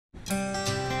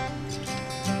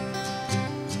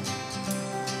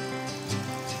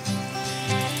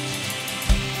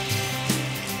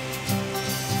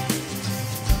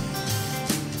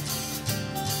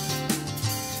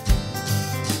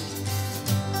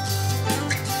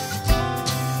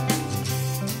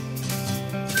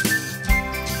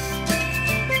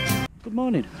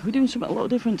morning. We're doing something a little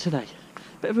different today.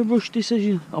 Bit of a rush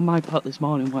decision on my part this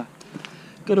morning where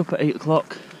got up at 8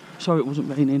 o'clock, saw it wasn't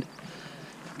raining,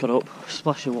 got up,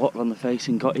 splash of water on the face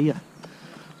and got here.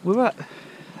 We're at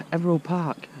Etherow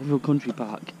Park, Etherow Country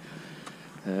Park,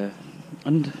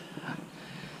 and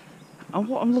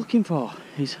what I'm looking for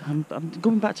is, I'm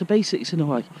going back to basics in a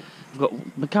way. I've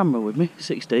got my camera with me,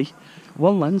 6D,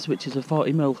 one lens which is a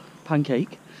 40mm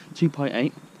pancake,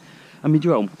 2.8, and my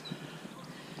drone,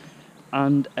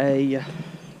 and a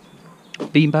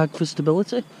beanbag for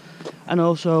stability, and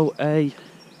also a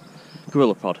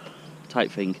gorilla pod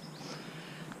type thing.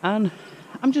 And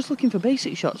I'm just looking for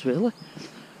basic shots really,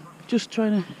 just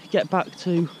trying to get back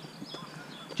to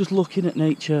just looking at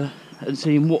nature and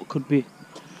seeing what could be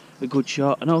a good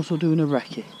shot, and also doing a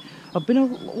recce. I've been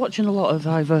watching a lot of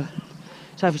either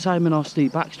Simon or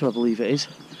Steve Baxter, I believe it is,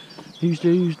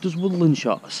 who does woodland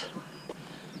shots,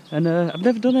 and I've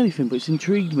never done anything, but it's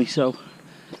intrigued me, so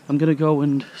I'm gonna go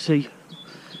and see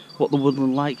what the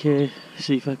woodland like here,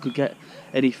 see if I could get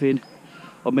anything,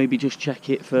 or maybe just check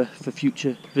it for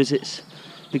future visits,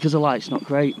 because the light's not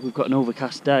great. We've got an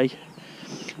overcast day,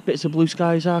 bits of blue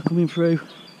skies are coming through.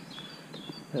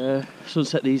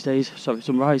 Sunset these days, sorry,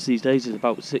 sunrise these days is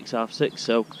about 6, half 6,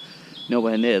 so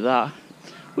nowhere near that.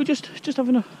 We're just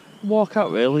having a walk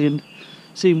out really and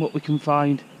seeing what we can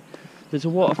find. There's a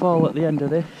waterfall at the end of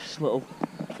this little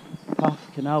path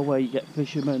canal where you get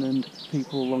fishermen and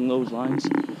people along those lines.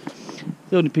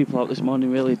 The only people out this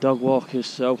morning really are dog walkers,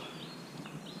 so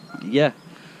yeah,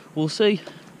 we'll see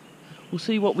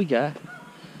what we get,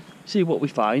 see what we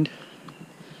find.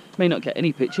 May not get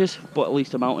any pictures, but at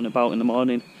least I'm out and about in the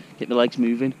morning, get my legs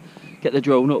moving, get the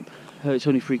drone up. It's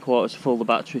only 3/4 full the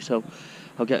battery, so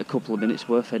I'll get a couple of minutes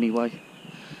worth anyway.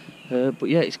 But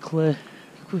yeah, it's clear,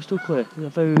 crystal clear.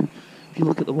 If you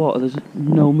look at the water, there's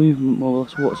no movement more or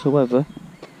less whatsoever.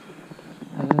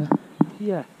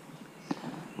 Yeah,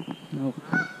 no,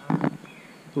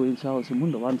 going into Alice in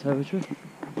Wonderland territory.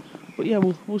 But yeah,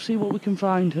 we'll see what we can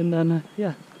find, and then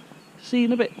yeah, see you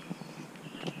in a bit.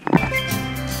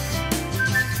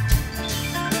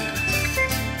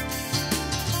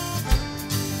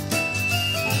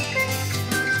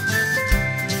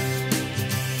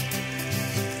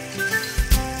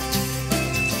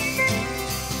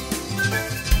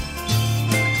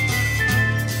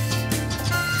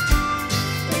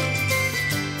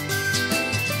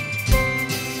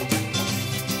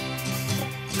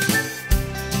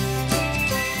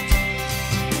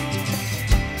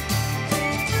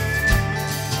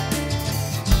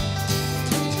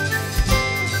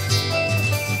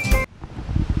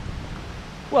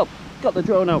 Well, got the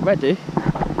drone out ready,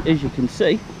 as you can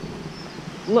see.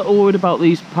 A little worried about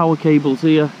these power cables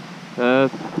here.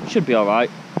 Should be alright.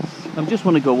 I just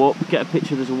want to go up, get a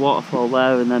picture, there's a waterfall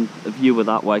there, and then a view of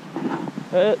that way.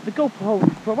 The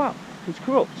GoPro app is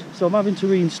corrupt, so I'm having to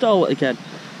reinstall it again.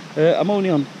 I'm only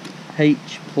on H+,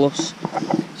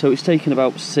 so it's taken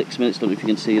about 6 minutes, don't know if you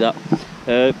can see that.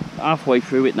 Halfway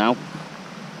through it now,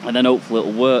 and then hopefully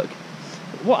it'll work.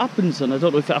 What happens, and I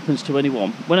don't know if it happens to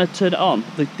anyone, when I turn it on,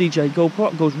 the DJI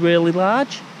GoPro goes really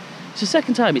large. It's the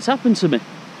second time it's happened to me.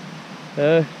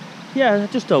 Yeah, I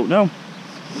just don't know.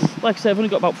 Like I said, I've only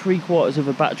got about 3/4 of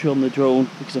a battery on the drone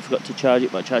because I forgot to charge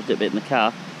it, but I charged it a bit in the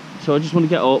car. So I just want to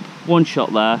get up, one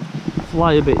shot there,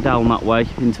 fly a bit down that way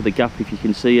into the gap if you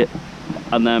can see it,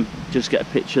 and then just get a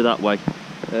picture that way.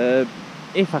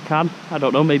 If I can, I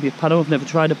don't know, maybe a pano. I've never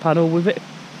tried a pano with it.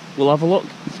 We'll have a look.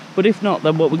 But if not,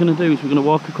 then what we're going to do is we're going to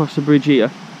walk across the bridge here,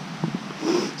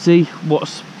 see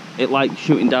what's it like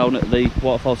shooting down at the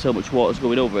waterfall, so much water's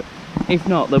going over it. If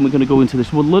not, then we're going to go into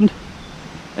this woodland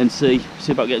and see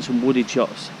about getting some wooded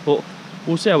shots. But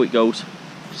we'll see how it goes.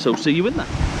 So see you in there.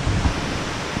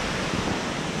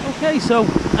 Okay, so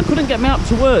I couldn't get my app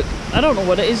to work. I don't know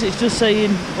what it is. It's just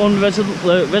saying on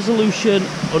resolution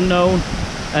unknown,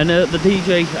 and the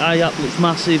DJI app looks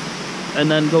massive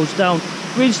and then goes down.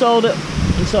 Reinstalled it,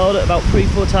 installed it about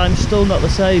 3-4 times, still not the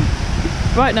same.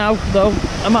 Right now though,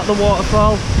 I'm at the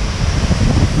waterfall.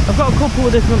 I've got a couple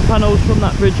of different panos from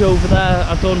that bridge over there.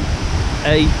 I've done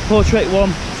a portrait one,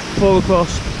 4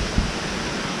 across,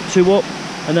 2 up,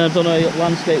 and then I've done a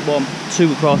landscape one, 2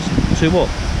 across, 2 up.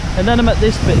 And then I'm at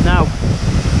this bit now.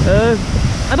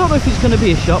 I don't know if it's going to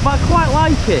be a shot, but I quite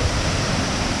like it.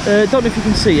 Don't know if you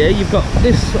can see it. You've got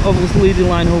this obviously leading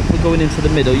line hopefully going into the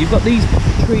middle. You've got these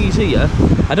trees here.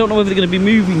 I don't know whether they're going to be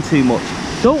moving too much.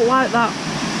 Don't like that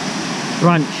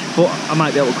branch, but I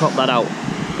might be able to crop that out.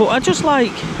 But I just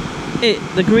like it,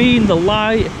 the green, the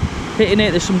light hitting it.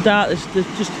 There's some dark, there's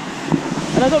just,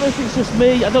 and I don't know if it's just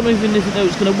me. I don't know even if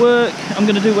it's going to work. I'm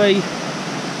going to do a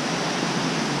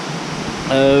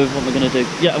What am I going to do?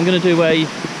 Yeah, I'm going to do a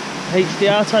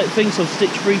HDR type thing, so stitch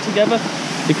 3 together,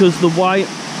 because the white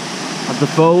of the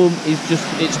foam is just,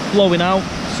 it's blowing out,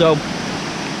 so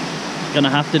gonna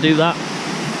have to do that.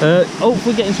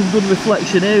 Hopefully getting some good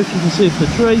reflection here, if you can see the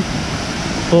tree,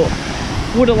 but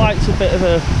would have liked a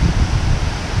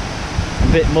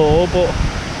bit more, but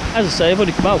as I say, I've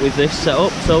only come out with this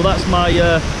setup, so that's my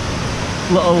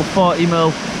little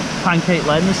 40mm pancake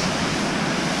lens.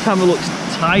 Camera looks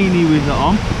tiny with it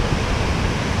on.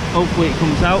 Hopefully it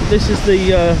comes out. This is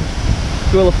the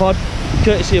Gorilla Pod,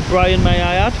 courtesy of Brian, may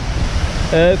I add.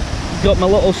 Got my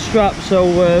little strap, so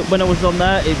when I was on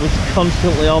there it was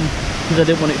constantly on because I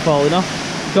didn't want it falling off.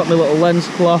 Got my little lens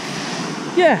cloth.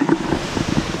 Yeah,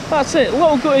 that's it. A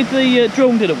little gutted the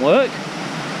drone didn't work.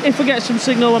 If I get some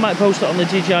signal I might post it on the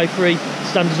DJI Free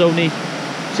standards only,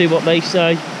 see what they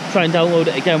say, try and download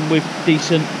it again with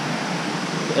decent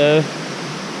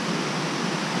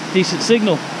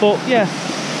signal. But yeah,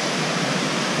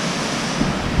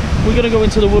 we're going to go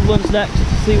into the woodlands next to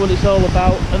see what it's all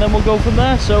about, and then we'll go from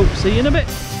there, so see you in a bit.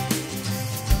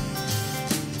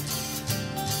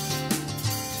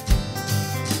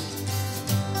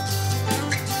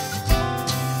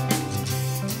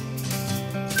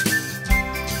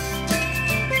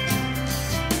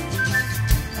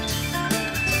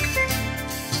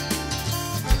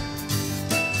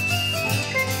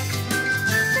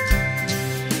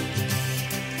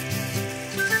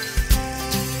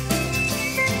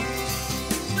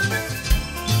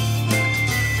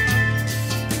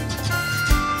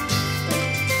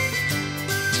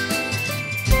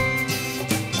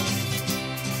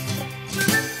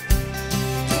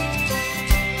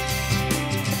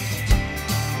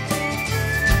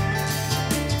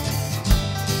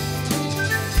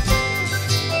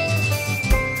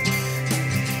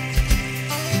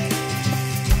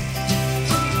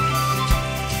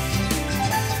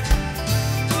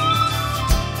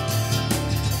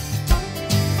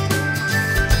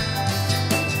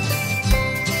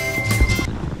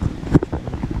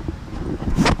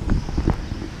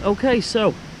 Okay,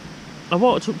 so I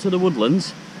walked up to the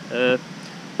woodlands. I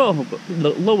walked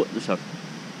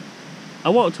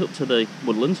up to the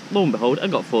woodlands. Lo and behold, I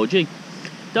got 4G.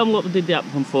 Downloaded the app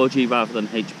on 4G rather than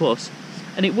H+,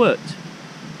 and it worked.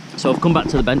 So I've come back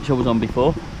to the bench I was on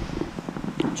before,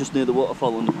 just near the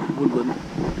waterfall on the woodland.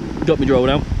 Got my drone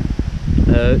out.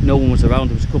 No one was around.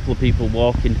 There was a couple of people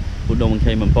walking, but no one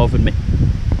came and bothered me,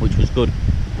 which was good.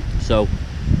 So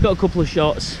got a couple of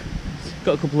shots,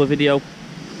 got a couple of video.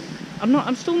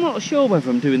 I'm still not sure whether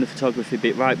I'm doing the photography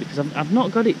bit right, because I've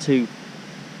not got it to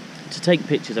take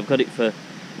pictures. I've got it for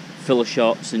filler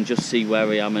shots and just see where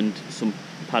I am, and some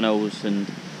panos and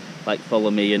like follow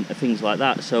me and things like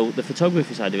that. So the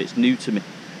photography side of it's new to me.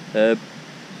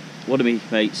 One of my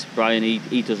mates, Brian,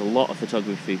 he does a lot of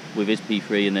photography with his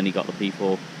P3, and then he got the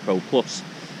P4 Pro Plus,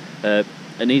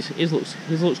 and his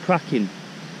looks cracking.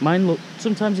 Mine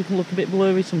sometimes it can look a bit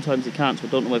blurry, sometimes it can't, so I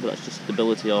don't know whether that's just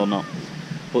stability or not.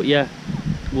 But yeah,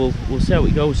 we'll see how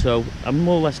it goes. So I'm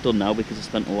more or less done now, because I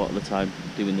spent a lot of the time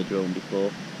doing the drone before,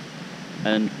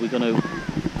 and we're going to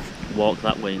walk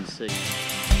that way and see.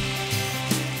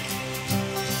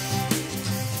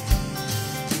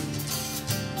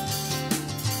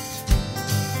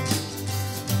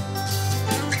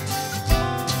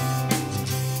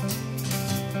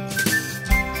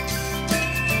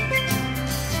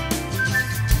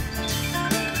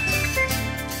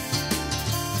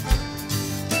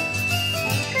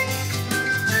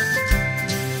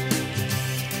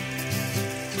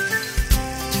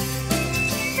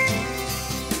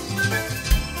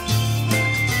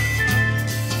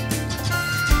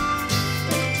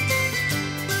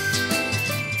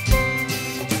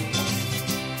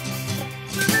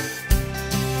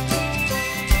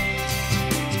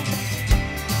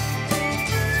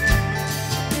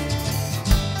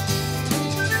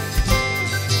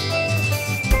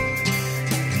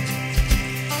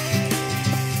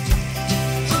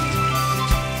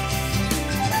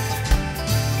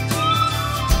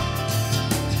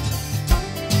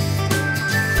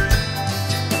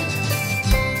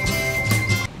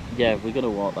 Yeah, we're going to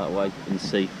walk that way and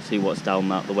see what's down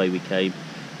the way we came.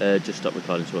 Just stopped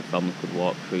recording so a family could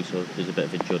walk through, so if there's a bit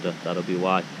of a judder, that'll be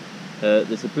why.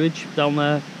 There's a bridge down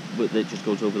there that just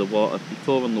goes over the water.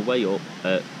 Before, on the way up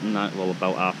at night, well,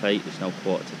 about 8:30, it's now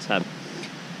 9:45.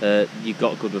 You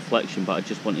got a good reflection, but I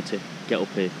just wanted to get up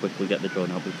here quickly, get the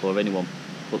drone out before anyone,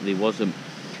 but there wasn't.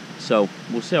 So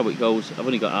we'll see how it goes. I've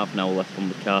only got half an hour left on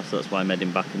the car, so that's why I'm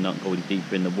heading back and not going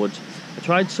deeper in the woods. I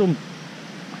tried some,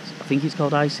 I think it's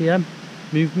called ICM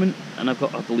movement, and I've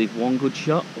got, I believe, one good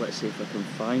shot. Let's see if I can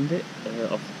find it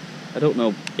off I don't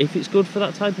know if it's good for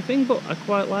that type of thing, but I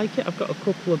quite like it. I've got a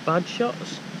couple of bad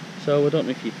shots, so I don't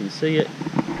know if you can see it.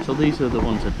 So these are the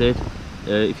ones I did.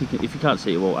 If you can't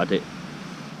see it, I won't add it.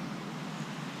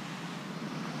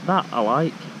 That I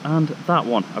like, and that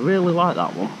one, I really like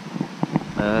that one.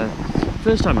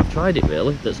 First time I've tried it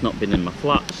really, that's not been in my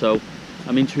flat, so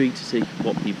I'm intrigued to see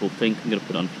what people think. I'm going to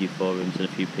put on a few forums and a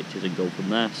few pictures and go from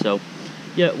there. So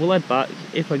yeah, we'll head back.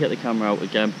 If I get the camera out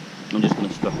again, I'm just going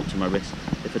to strap it to my wrist.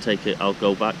 If I take it, I'll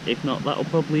go back. If not, that'll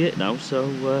probably it now.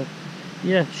 So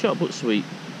yeah, short but sweet.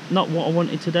 Not what I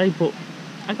wanted today, but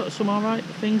I got some alright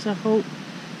things, I hope.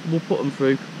 We'll put them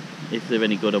through. If they're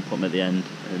any good, I'll put them at the end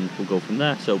and we'll go from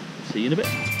there. So see you in a bit.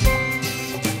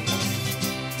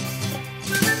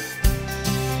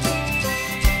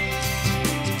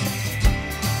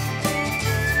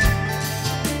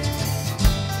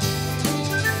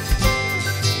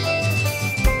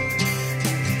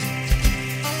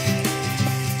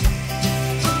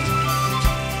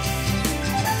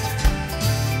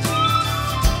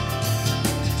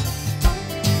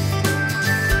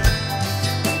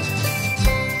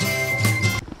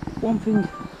 One thing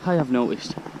I have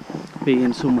noticed,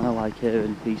 being somewhere like here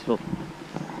and peaceful,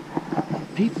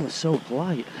 people are so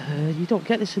polite. You don't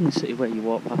get this in the city where you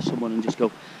walk past someone and just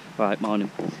go, right,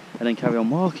 morning, and then carry on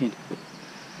walking.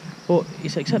 But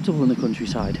it's acceptable in the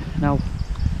countryside. Now,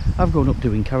 I've grown up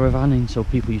doing caravanning, so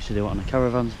people used to do it on a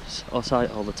caravan or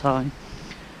site all the time,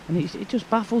 and it just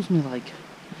baffles me, like,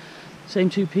 same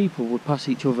two people would pass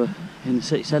each other in the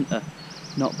city centre,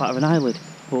 not bat of an eyelid,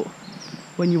 but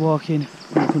when you're walking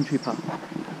on a country path,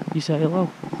 you say hello.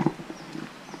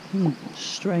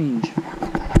 Strange.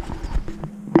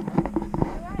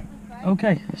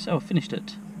 Okay, so I finished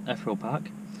at Etherow Park.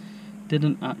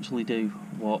 Didn't actually do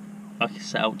what I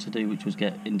set out to do, which was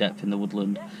get in depth in the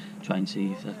woodland, try and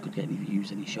see if I could get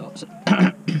any shots.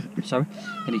 Sorry,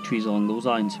 any trees along those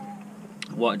lines.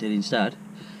 What I did instead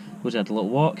was I had a little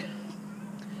walk,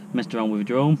 messed around with a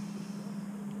drone,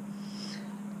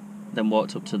 then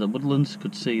walked up to the woodlands.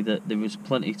 Could see that there was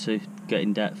plenty to get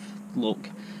in depth look,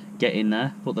 get in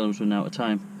there, but then I was running out of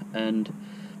time, and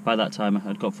by that time I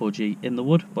had got 4G in the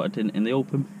wood, but I didn't in the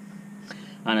open,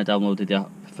 and I downloaded the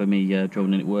app for me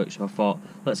drone and it worked. So I thought,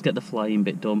 let's get the flying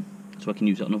bit done so I can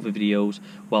use it on other videos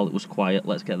while it was quiet.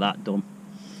 Let's get that done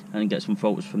and get some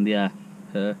photos from the air.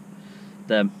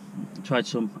 Then tried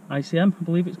some ICM, I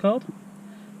believe it's called,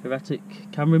 erratic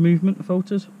camera movement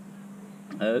photos.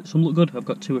 Some look good. I've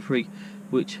got 2 or 3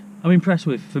 which I'm impressed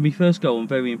with. For me first go, I'm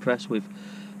very impressed with,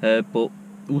 but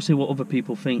we'll see what other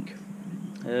people think.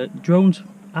 Drones,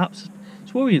 apps,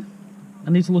 it's worrying. I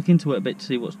need to look into it a bit to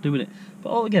see what's doing it, but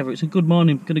altogether it's a good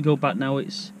morning. I'm going to go back now.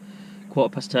 It's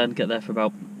 10:15, get there for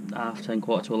about 10:30,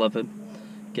 11:15,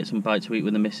 get some bite to eat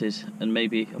with the missus, and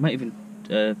maybe I might even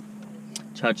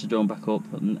charge the drone back up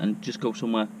and just go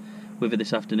somewhere with it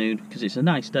this afternoon, because it's a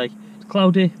nice day. It's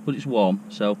cloudy but it's warm,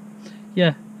 so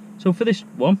yeah. So for this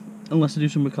one, unless I do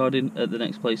some recording at the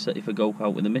next place if I go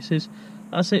out with the missus,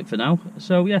 that's it for now.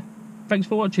 So yeah, thanks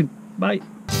for watching, bye.